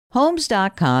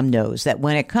Homes.com knows that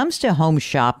when it comes to home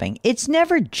shopping, it's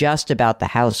never just about the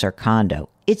house or condo.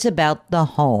 It's about the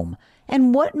home.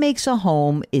 And what makes a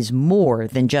home is more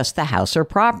than just the house or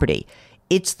property.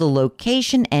 It's the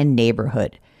location and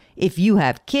neighborhood. If you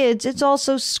have kids, it's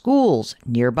also schools,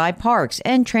 nearby parks,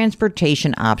 and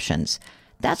transportation options.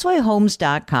 That's why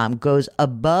Homes.com goes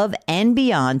above and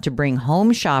beyond to bring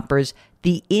home shoppers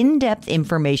the in-depth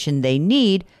information they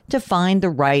need to find the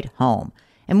right home.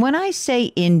 And when I say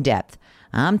in-depth,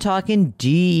 I'm talking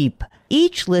deep.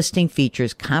 Each listing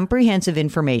features comprehensive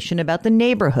information about the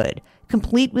neighborhood,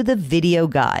 complete with a video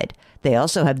guide. They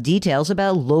also have details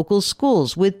about local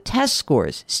schools with test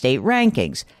scores, state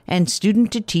rankings, and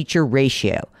student-to-teacher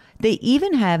ratio. They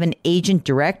even have an agent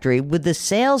directory with the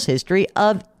sales history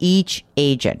of each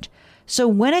agent. So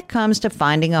when it comes to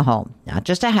finding a home, not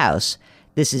just a house,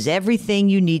 this is everything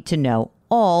you need to know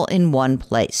all in one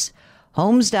place.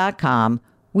 Homes.com.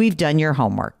 We've done your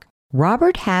homework.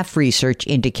 Robert Half research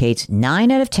indicates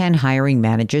 9 out of 10 hiring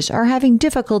managers are having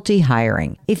difficulty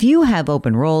hiring. If you have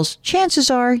open roles, chances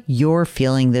are you're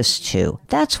feeling this too.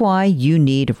 That's why you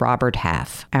need Robert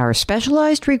Half. Our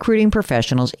specialized recruiting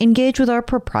professionals engage with our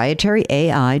proprietary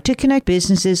AI to connect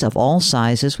businesses of all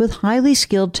sizes with highly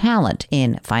skilled talent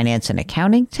in finance and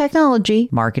accounting, technology,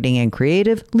 marketing and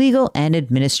creative, legal and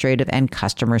administrative, and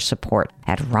customer support.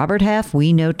 At Robert Half,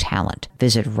 we know talent.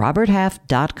 Visit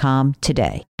roberthalf.com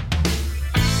today.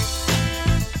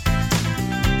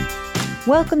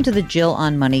 Welcome to the Jill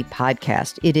on Money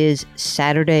podcast. It is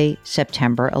Saturday,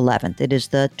 September 11th. It is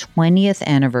the 20th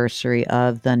anniversary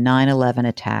of the 9/11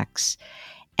 attacks.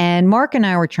 And Mark and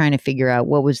I were trying to figure out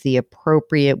what was the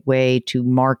appropriate way to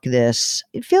mark this.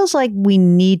 It feels like we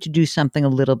need to do something a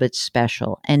little bit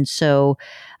special. And so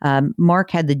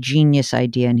Mark had the genius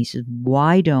idea, and he said,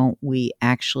 why don't we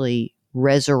actually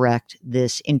resurrect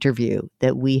this interview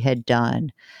that we had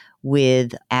done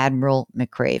with Admiral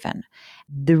McRaven?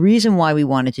 The reason why we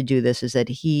wanted to do this is that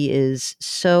he is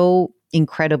so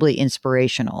incredibly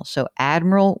inspirational. So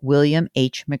Admiral William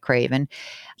H. McRaven,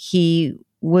 he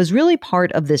was really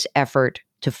part of this effort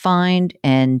to find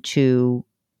and to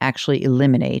actually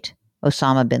eliminate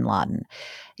Osama bin Laden.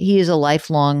 He is a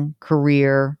lifelong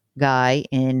career guy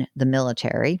in the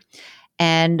military.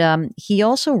 And he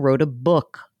also wrote a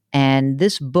book. And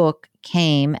this book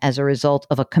came as a result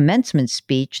of a commencement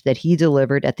speech that he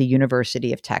delivered at the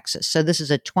University of Texas. So this is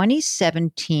a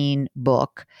 2017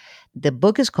 book. The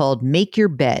book is called Make Your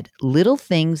Bed, Little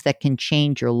Things That Can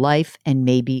Change Your Life and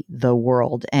Maybe the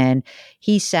World. And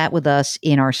he sat with us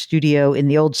in our studio in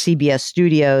the old CBS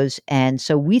studios. And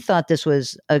so we thought this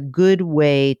was a good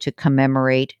way to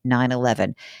commemorate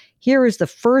 9/11. Here is the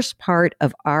first part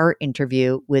of our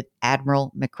interview with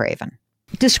Admiral McRaven.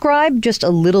 Describe just a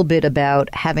little bit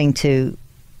about having to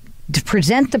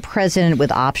present the president with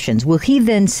options. Will he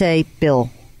then say, Bill,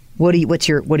 what do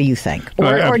you think?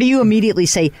 Or do you immediately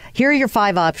say, here are your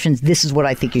 5 options. This is what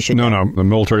I think you should do? No. The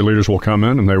military leaders will come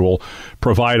in and they will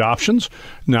provide options.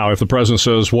 Now, if the president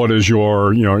says, what is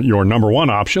your number one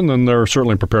option, then they're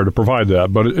certainly prepared to provide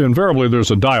that. But invariably,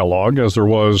 there's a dialogue, as there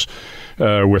was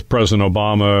with President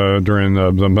Obama during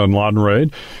the bin Laden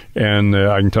raid. And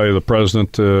I can tell you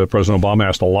President Obama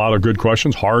asked a lot of good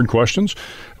questions, hard questions.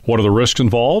 What are the risks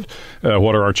involved?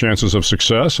 What are our chances of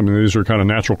success? I mean, these are kind of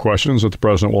natural questions that the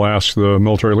president will ask the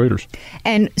military leaders.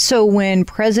 And so when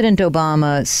President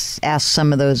Obama asked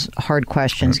some of those hard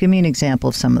questions, give me an example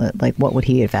of some of the, like, what would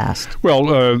he have asked? Well,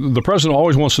 the president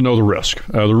always wants to know the risk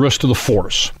to the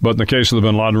force. But in the case of the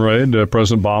bin Laden raid,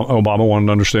 President Obama wanted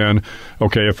to understand,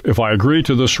 okay, if I agree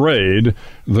to this raid,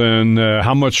 then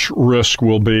how much risk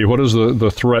will be, what is the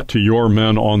threat to your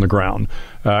men on the ground?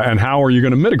 And how are you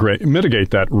going to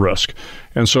mitigate that risk?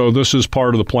 And so this is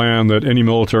part of the plan that any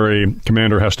military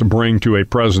commander has to bring to a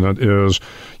president is,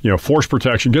 force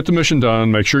protection, get the mission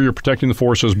done, make sure you're protecting the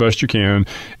force as best you can,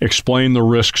 explain the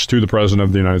risks to the president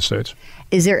of the United States.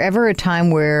 Is there ever a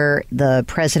time where the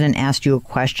president asked you a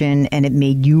question and it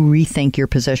made you rethink your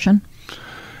position?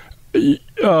 In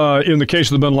the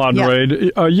case of the bin Laden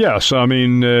raid, yes. I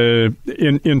mean,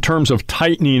 in terms of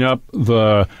tightening up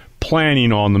the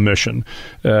planning on the mission.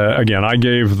 Again, I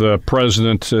gave the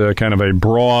president kind of a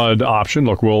broad option.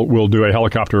 Look, we'll do a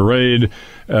helicopter raid.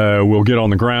 We'll get on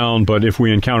the ground. But if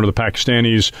we encounter the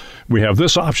Pakistanis, we have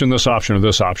this option, or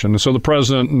this option. And so the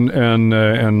president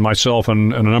and myself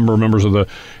and a number of members of the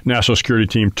national security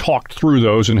team talked through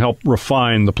those and helped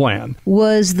refine the plan.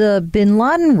 Was the bin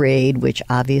Laden raid, which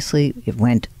obviously it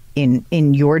went in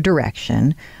your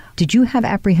direction, did you have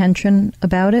apprehension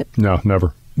about it? No,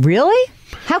 never. Really?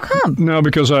 How come? No,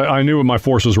 because I knew what my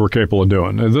forces were capable of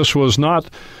doing. This was not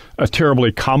a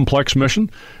terribly complex mission.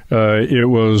 It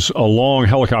was a long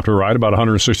helicopter ride, about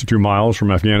 162 miles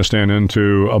from Afghanistan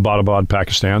into Abbottabad,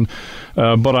 Pakistan.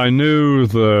 But I knew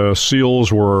the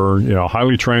SEALs were,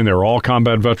 highly trained. They were all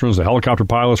combat veterans. The helicopter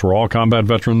pilots were all combat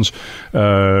veterans.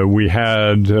 We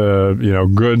had,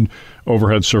 good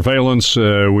overhead surveillance.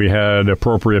 We had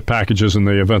appropriate packages in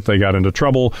the event they got into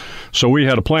trouble. So we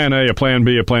had a plan A, a plan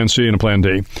B, a plan C, and a plan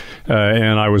D.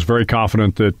 And I was very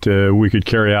confident that we could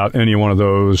carry out any one of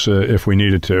those if we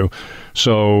needed to.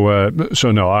 So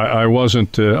no, I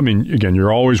wasn't. Again,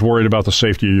 you're always worried about the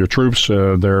safety of your troops.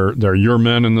 They're your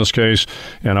men in this case,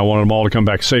 and I wanted them all to come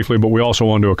back safely. But we also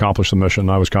wanted to accomplish the mission.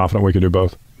 I was confident we could do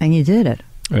both. And you did it.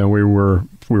 And we were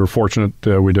fortunate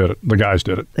we did it. The guys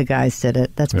did it. The guys did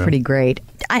it. That's pretty great.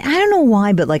 I don't know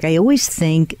why, but I always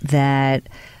think that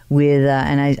with,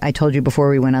 and I told you before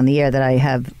we went on the air that I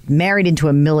have married into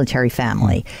a military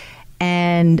family.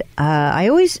 And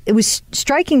it was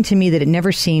striking to me that it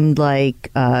never seemed like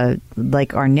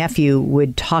our nephew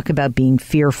would talk about being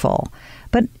fearful.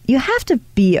 But you have to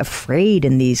be afraid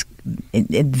in these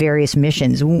in various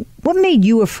missions. What made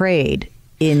you afraid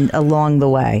along the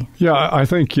way? Yeah, I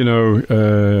think, you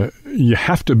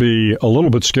have to be a little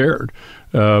bit scared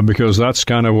because that's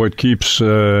kind of what keeps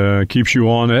you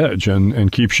on edge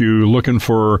and keeps you looking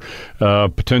for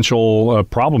potential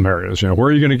problem areas. Where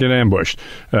are you going to get ambushed?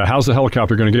 How's the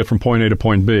helicopter going to get from point A to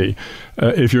point B?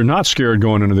 If you're not scared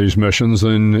going into these missions,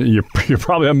 then you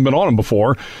probably haven't been on them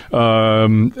before.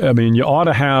 You ought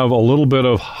to have a little bit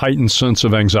of heightened sense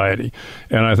of anxiety,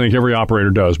 and I think every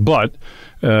operator does. But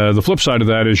the flip side of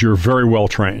that is you're very well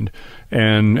trained,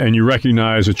 and you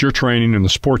recognize that your training and the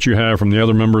support you have from the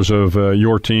other members of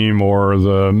your team or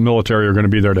the military are going to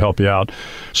be there to help you out.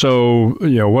 So,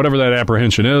 whatever that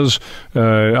apprehension is,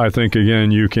 I think,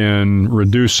 again, you can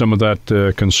reduce some of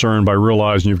that concern by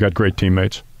realizing you've got great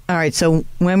teammates. All right, so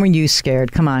when were you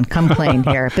scared? Come on, come plain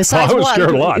here. Besides, I was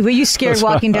scared a lot. Were you scared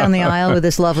walking down the aisle with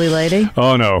this lovely lady?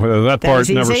 Oh no, that part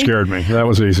never scared me. That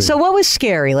was easy. So what was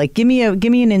scary? Give me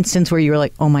an instance where you were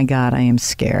like, "Oh my God, I am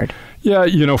scared."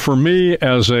 Yeah, for me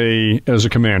as a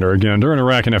commander, again, during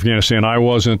Iraq and Afghanistan, I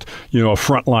wasn't, a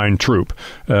frontline troop.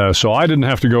 So I didn't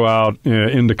have to go out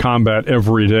into combat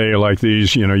every day like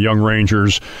these, young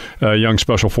Rangers, young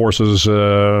Special Forces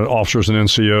officers and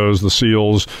NCOs, the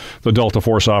SEALs, the Delta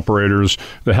Force operators,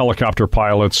 the helicopter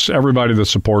pilots, everybody that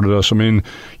supported us.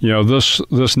 This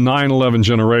 9/11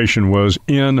 generation was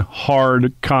in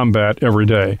hard combat every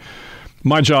day.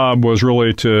 My job was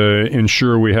really to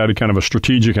ensure we had a kind of a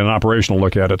strategic and operational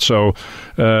look at it. So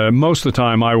most of the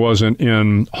time I wasn't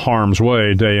in harm's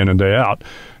way day in and day out.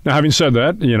 Now, having said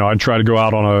that, I'd try to go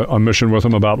out on a mission with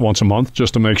them about once a month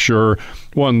just to make sure,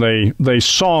 one, they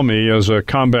saw me as a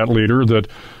combat leader that,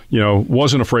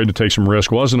 wasn't afraid to take some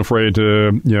risk, wasn't afraid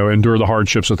to, endure the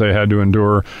hardships that they had to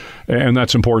endure. And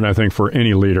that's important, I think, for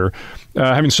any leader.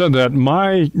 Having said that,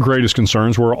 my greatest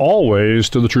concerns were always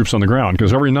to the troops on the ground,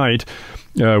 because every night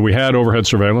we had overhead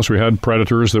surveillance. We had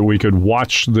predators that we could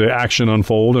watch the action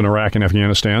unfold in Iraq and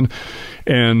Afghanistan.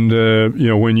 And,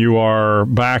 when you are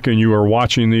back and you are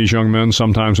watching these young men,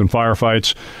 sometimes in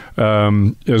firefights,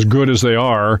 as good as they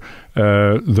are,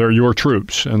 they're your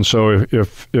troops. And so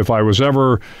if I was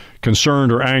ever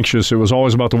concerned or anxious, it was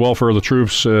always about the welfare of the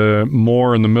troops,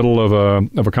 more in the middle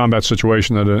of a combat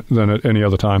situation than at any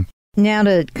other time. Now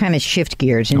to kind of shift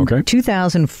gears. In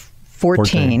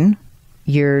 2014,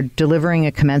 you're delivering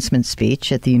a commencement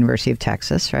speech at the University of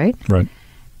Texas, right? Right.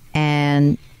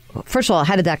 And first of all,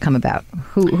 how did that come about?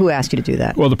 Who asked you to do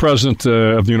that? Well, the president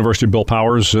of the university, Bill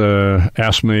Powers,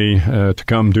 asked me to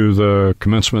come do the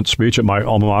commencement speech at my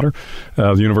alma mater,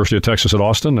 the University of Texas at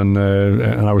Austin, and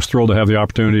I was thrilled to have the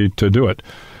opportunity to do it.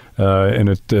 And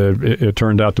it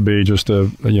turned out to be just a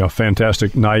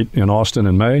fantastic night in Austin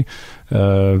in May,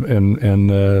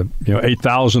 and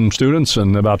 8,000 students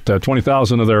and about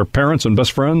 20,000 of their parents and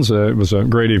best friends. It was a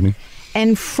great evening.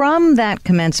 And from that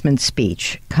commencement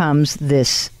speech comes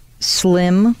this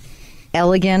slim,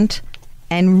 elegant,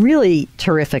 and really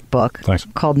terrific book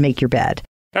called Make Your Bed.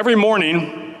 Every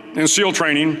morning in SEAL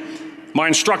training, my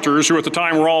instructors, who at the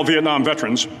time were all Vietnam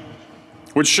veterans,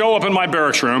 would show up in my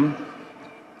barracks room,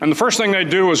 and the first thing they'd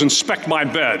do was inspect my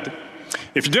bed.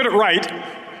 If you did it right,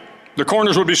 the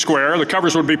corners would be square, the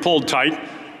covers would be pulled tight,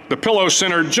 the pillow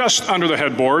centered just under the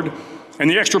headboard, and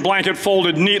the extra blanket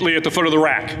folded neatly at the foot of the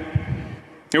rack.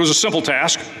 It was a simple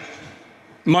task,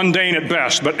 mundane at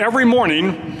best, but every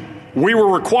morning we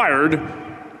were required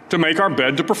to make our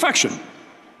bed to perfection.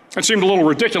 It seemed a little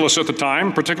ridiculous at the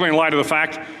time, particularly in light of the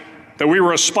fact that we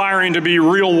were aspiring to be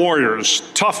real warriors,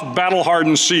 tough,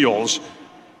 battle-hardened SEALs.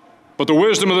 But the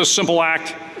wisdom of this simple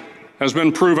act has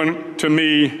been proven to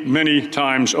me many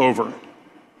times over.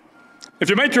 If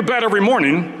you make your bed every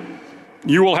morning,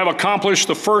 you will have accomplished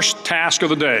the first task of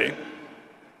the day.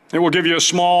 It will give you a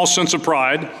small sense of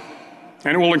pride,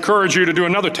 and it will encourage you to do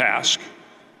another task,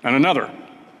 and another,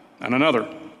 and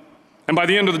another. And by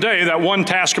the end of the day, that one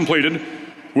task completed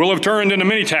will have turned into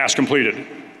many tasks completed.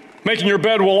 Making your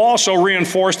bed will also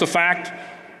reinforce the fact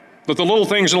that the little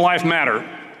things in life matter.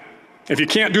 If you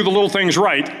can't do the little things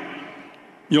right,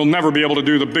 you'll never be able to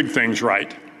do the big things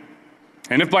right.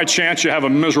 And if by chance you have a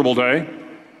miserable day,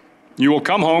 you will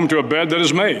come home to a bed that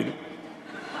is made,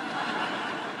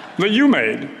 that you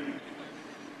made.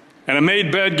 And a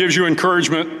made bed gives you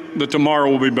encouragement that tomorrow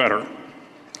will be better.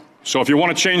 So if you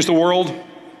want to change the world,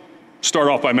 start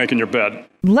off by making your bed.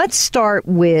 Let's start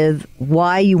with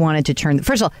why you wanted to turn.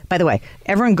 First of all, by the way,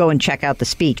 everyone go and check out the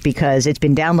speech because it's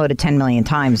been downloaded 10 million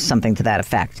times, something to that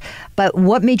effect. But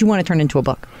what made you want to turn it into a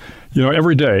book? You know,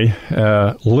 every day,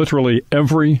 literally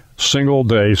every single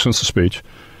day since the speech,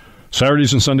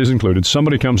 Saturdays and Sundays included,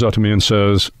 somebody comes up to me and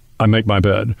says, I make my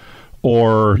bed.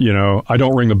 Or, you know, I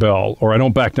don't ring the bell. Or I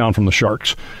don't back down from the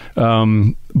sharks.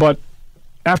 But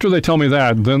after they tell me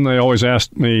that, then they always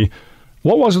ask me,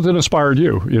 what was it that inspired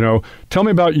you? You know, tell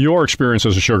me about your experience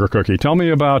as a sugar cookie. Tell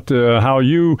me about how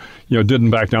you didn't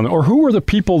back down. Or who were the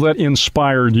people that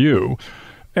inspired you?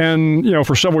 And, you know,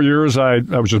 for several years, I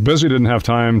was just busy, didn't have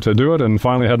time to do it, and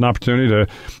finally had an opportunity to.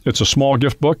 It's a small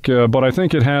gift book, but I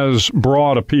think it has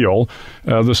broad appeal.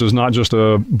 This is not just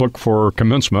a book for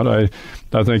commencement.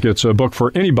 I think it's a book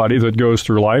for anybody that goes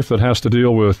through life that has to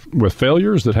deal with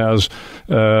failures, that has,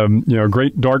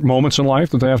 great dark moments in life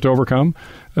that they have to overcome.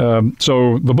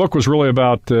 So the book was really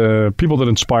about people that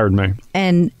inspired me.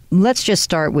 And let's just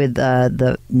start with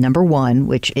the number one,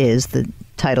 which is the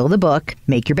title of the book,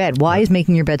 Make Your Bed. Why is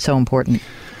making your bed so important?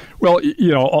 Well,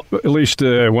 you know, at least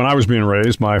when I was being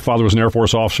raised, my father was an Air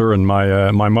Force officer and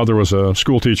my mother was a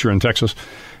school teacher in Texas.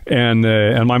 And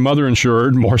my mother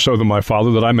ensured, more so than my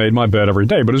father, that I made my bed every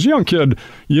day. But as a young kid,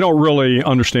 you don't really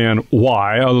understand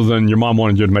why, other than your mom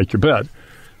wanted you to make your bed.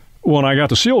 When I got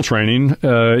to SEAL training,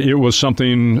 it was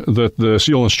something that the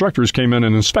SEAL instructors came in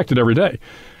and inspected every day.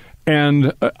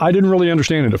 And I didn't really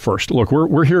understand it at first. Look,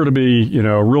 we're here to be,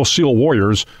 real SEAL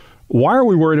warriors. Why are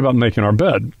we worried about making our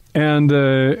bed? And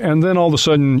then all of a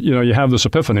sudden, you have this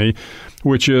epiphany,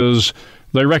 which is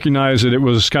they recognize that it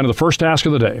was kind of the first task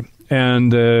of the day.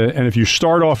 And if you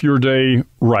start off your day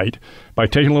right by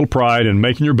taking a little pride in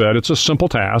making your bed, it's a simple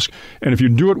task. And if you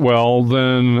do it well,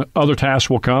 then other tasks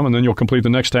will come, and then you'll complete the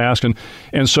next task.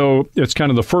 And so it's kind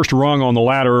of the first rung on the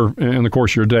ladder in the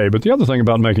course of your day. But the other thing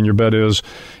about making your bed is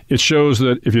it shows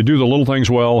that if you do the little things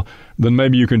well, then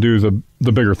maybe you can do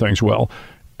the bigger things well.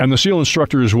 And the SEAL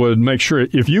instructors would make sure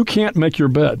if you can't make your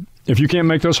bed, if you can't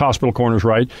make those hospital corners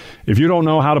right, if you don't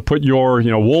know how to put your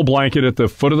wool blanket at the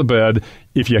foot of the bed,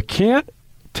 if you can't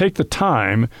take the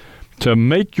time to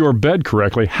make your bed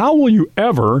correctly, how will you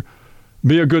ever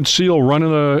be a good SEAL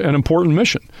running an important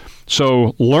mission?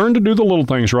 So learn to do the little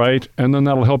things right, and then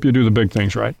that'll help you do the big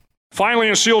things right. Finally,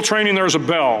 in SEAL training, there's a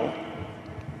bell.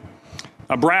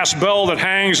 A brass bell that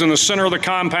hangs in the center of the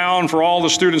compound for all the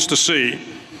students to see.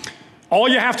 All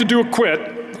you have to do to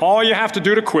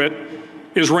quit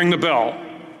is ring the bell.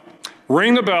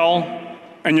 Ring the bell,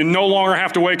 and you no longer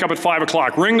have to wake up at 5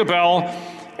 o'clock. Ring the bell,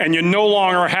 and you no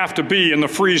longer have to be in the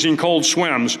freezing cold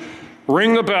swims.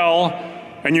 Ring the bell,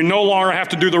 and you no longer have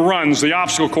to do the runs, the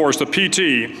obstacle course, the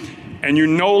PT, and you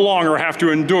no longer have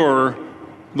to endure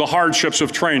the hardships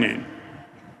of training.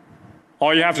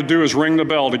 All you have to do is ring the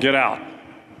bell to get out.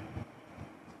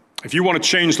 If you want to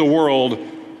change the world,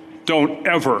 don't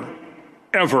ever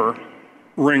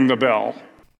ring the bell.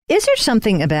 Is there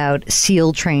something about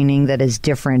SEAL training that is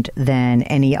different than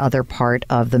any other part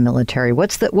of the military?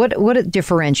 What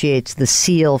differentiates the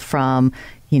SEAL from,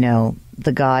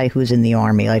 the guy who's in the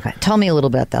Army? Tell me a little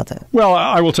bit about that. Well,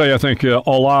 I will tell you, I think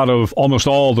almost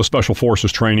all the Special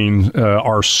Forces training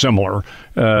are similar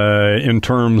in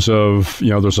terms of,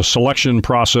 there's a selection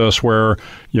process where,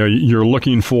 you're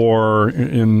looking for,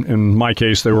 in my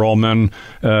case, they were all men.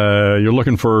 You're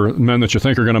looking for men that you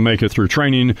think are going to make it through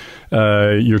training.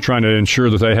 You're trying to ensure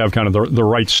that they have kind of the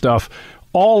right stuff.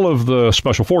 All of the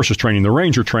Special Forces training, the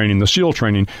Ranger training, the SEAL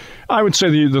training, I would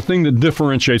say the thing that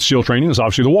differentiates SEAL training is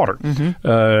obviously the water.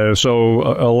 Mm-hmm. So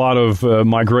a lot of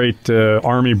my great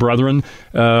Army brethren,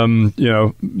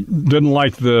 didn't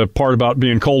like the part about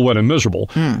being cold, wet, and miserable.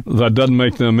 That doesn't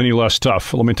make them any less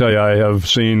tough. Let me tell you, I have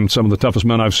seen some of the toughest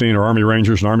men I've seen are Army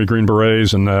Rangers and Army Green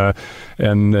Berets, and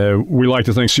we like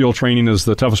to think SEAL training is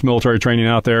the toughest military training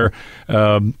out there.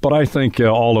 But I think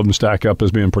all of them stack up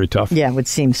as being pretty tough. Yeah, it would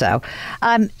seem so.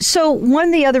 So one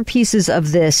of the other pieces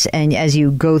of this, and as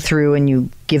you go through and you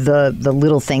give the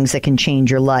little things that can change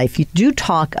your life. You do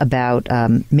talk about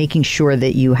making sure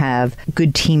that you have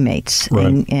good teammates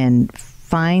and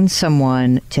find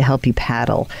someone to help you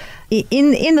paddle.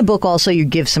 In the book also, you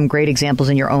give some great examples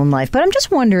in your own life. But I'm just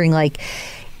wondering, like,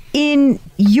 in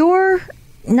your,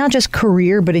 not just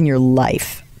career, but in your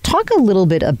life, talk a little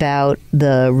bit about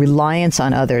the reliance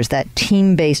on others, that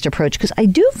team-based approach, because I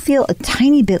do feel a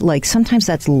tiny bit like sometimes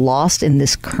that's lost in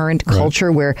this current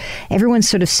culture where everyone's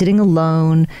sort of sitting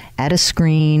alone at a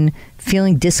screen,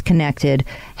 feeling disconnected.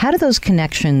 How do those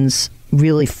connections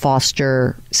really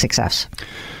foster success?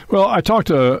 Well, I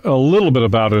talked a little bit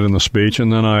about it in the speech,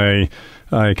 and then I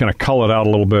kind of cull it out a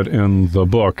little bit in the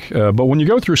book. But when you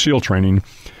go through SEAL training,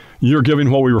 you're given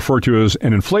what we refer to as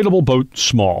an inflatable boat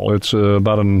small. It's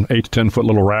about an 8 to 10 foot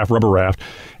little raft, rubber raft,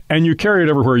 and you carry it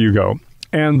everywhere you go.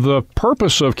 And the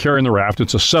purpose of carrying the raft,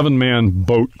 it's a 7-man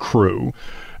boat crew.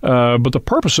 But the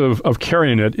purpose of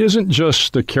carrying it isn't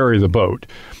just to carry the boat.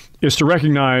 It's to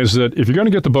recognize that if you're going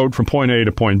to get the boat from point A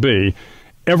to point B,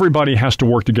 everybody has to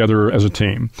work together as a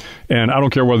team. And I don't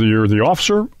care whether you're the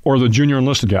officer or the junior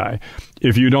enlisted guy.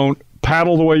 If you don't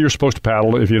paddle the way you're supposed to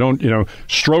paddle, if you don't,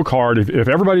 stroke hard, if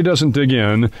everybody doesn't dig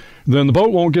in, then the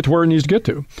boat won't get to where it needs to get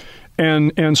to.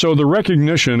 And so the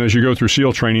recognition as you go through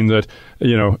SEAL training that,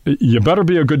 you better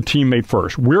be a good teammate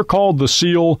first. We're called the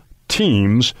SEAL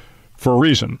teams for a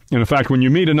reason. And in fact, when you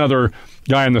meet another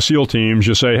guy in the SEAL teams,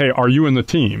 you say, hey, are you in the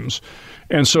teams?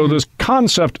 And so this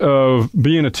concept of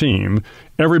being a team,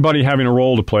 everybody having a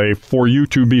role to play for you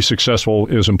to be successful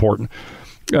is important.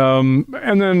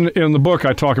 And then in the book,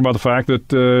 I talk about the fact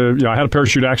that I had a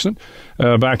parachute accident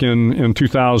back in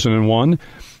 2001.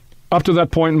 Up to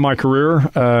that point in my career,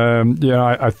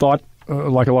 I thought,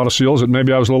 like a lot of SEALs, that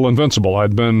maybe I was a little invincible.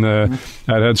 I'd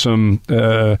had some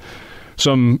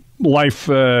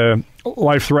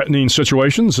life-threatening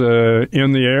situations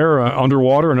in the air,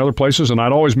 underwater, and other places, and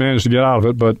I'd always managed to get out of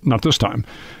it, but not this time.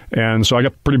 And so I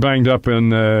got pretty banged up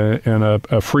in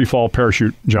a free-fall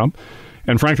parachute jump.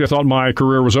 And frankly, I thought my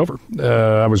career was over.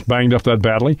 I was banged up that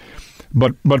badly.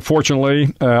 But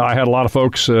fortunately, I had a lot of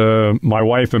folks, my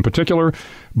wife in particular,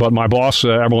 but my boss,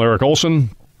 Admiral Eric Olson,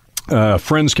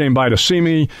 friends came by to see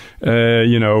me,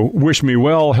 wished me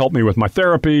well, helped me with my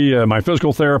therapy, my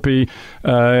physical therapy.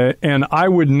 And I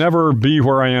would never be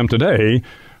where I am today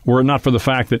were it not for the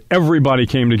fact that everybody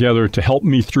came together to help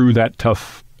me through that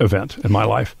tough event in my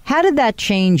life. How did that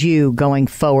change you going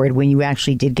forward when you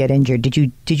actually did get injured? Did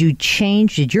you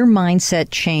change? Did your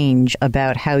mindset change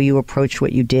about how you approached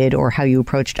what you did or how you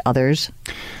approached others?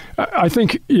 I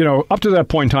think, up to that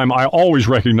point in time, I always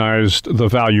recognized the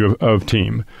value of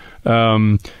team.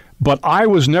 But I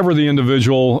was never the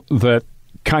individual that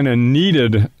kind of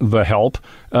needed the help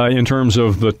in terms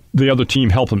of the other team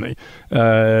helping me.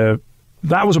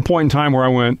 That was a point in time where I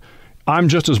went, I'm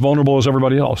just as vulnerable as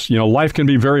everybody else. Life can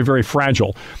be very, very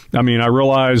fragile. I mean, I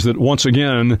realized that once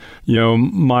again,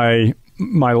 my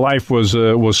life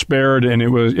was spared, and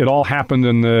it all happened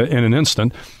in an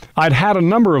instant. I'd had a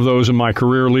number of those in my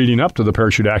career leading up to the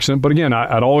parachute accident, but again,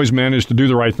 I'd always managed to do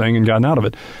the right thing and gotten out of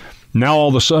it. Now all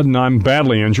of a sudden, I'm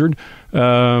badly injured,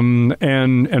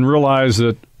 and realize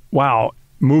that, wow,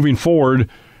 moving forward,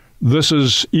 this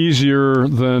is easier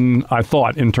than I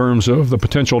thought in terms of the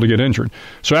potential to get injured.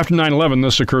 So after 9/11,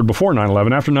 this occurred before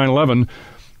 9/11. After 9/11,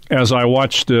 as I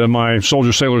watched my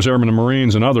soldiers, sailors, airmen, and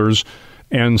Marines and others,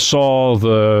 and saw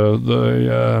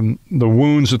the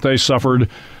wounds that they suffered,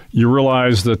 you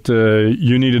realize that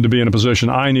you needed to be in a position.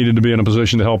 I needed to be in a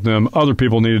position to help them. Other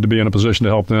people needed to be in a position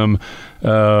to help them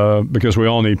because we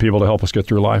all need people to help us get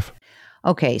through life.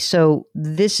 Okay, so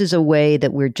this is a way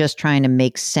that we're just trying to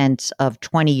make sense of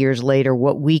 20 years later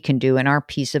what we can do. And our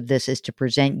piece of this is to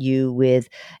present you with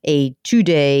a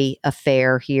 2-day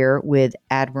affair here with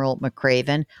Admiral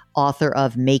McRaven, author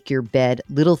of Make Your Bed,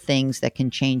 Little Things That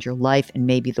Can Change Your Life and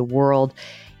Maybe the World.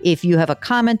 If you have a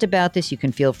comment about this, you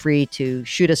can feel free to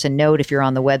shoot us a note. If you're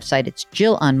on the website, it's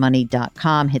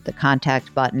jillonmoney.com. Hit the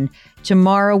contact button.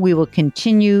 Tomorrow, we will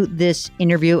continue this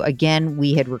interview. Again,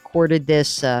 we had recorded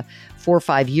this 4 or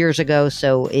 5 years ago,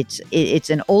 so it's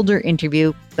an older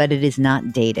interview, but it is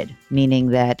not dated, meaning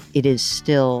that it is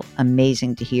still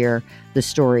amazing to hear the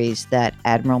stories that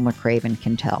Admiral McRaven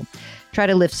can tell. Try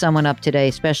to lift someone up today,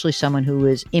 especially someone who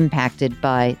was impacted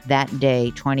by that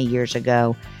day 20 years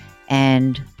ago.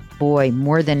 And boy,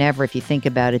 more than ever, if you think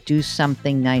about it, do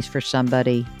something nice for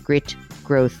somebody. Grit,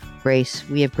 growth, grace.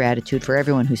 We have gratitude for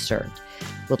everyone who served.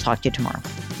 We'll talk to you tomorrow.